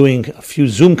 I'll be doing a few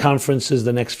Zoom conferences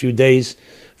the next few days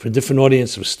for different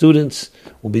audience of students.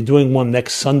 We'll be doing one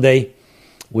next Sunday,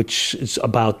 which is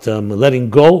about letting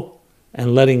go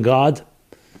and letting God.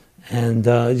 And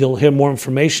you'll hear more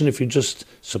information if you just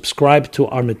subscribe to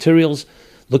our materials.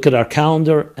 Look at our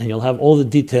calendar, and you'll have all the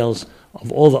details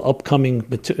of all the upcoming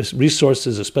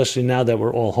resources, especially now that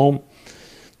we're all home,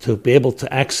 to be able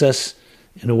to access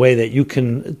in a way that you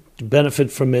can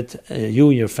benefit from it, you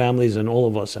and your families and all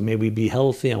of us. And may we be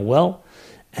healthy and well,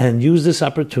 and use this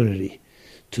opportunity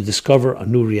to discover a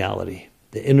new reality,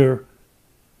 the inner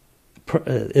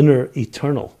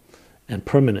eternal and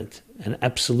permanent and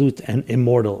absolute and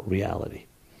immortal reality.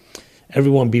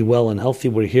 Everyone be well and healthy.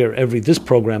 We're here this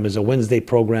program is a Wednesday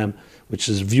program which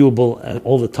is viewable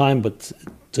all the time, but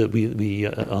we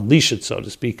unleash it, so to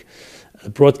speak,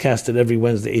 broadcasted every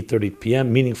Wednesday, 8:30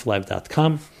 p.m.,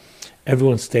 meaningfullife.com.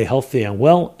 Everyone stay healthy and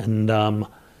well, and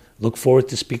look forward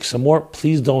to speak some more.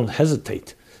 Please don't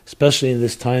hesitate, especially in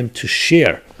this time, to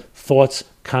share thoughts,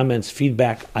 comments,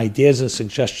 feedback, ideas, and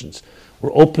suggestions.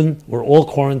 We're open. We're all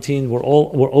quarantined. We're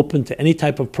open to any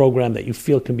type of program that you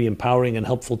feel can be empowering and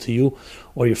helpful to you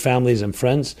or your families and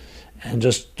friends. And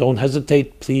just don't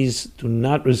hesitate. Please do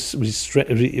not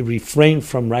refrain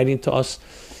from writing to us,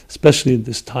 especially at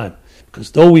this time.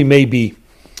 Because though we may be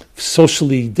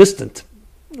socially distant,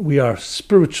 we are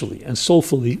spiritually and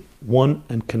soulfully one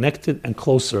and connected and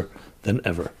closer than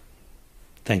ever.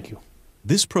 Thank you.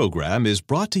 This program is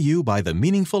brought to you by the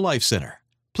Meaningful Life Center.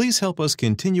 Please help us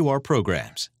continue our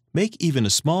programs. Make even a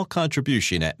small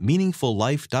contribution at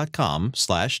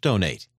meaningfullife.com/donate.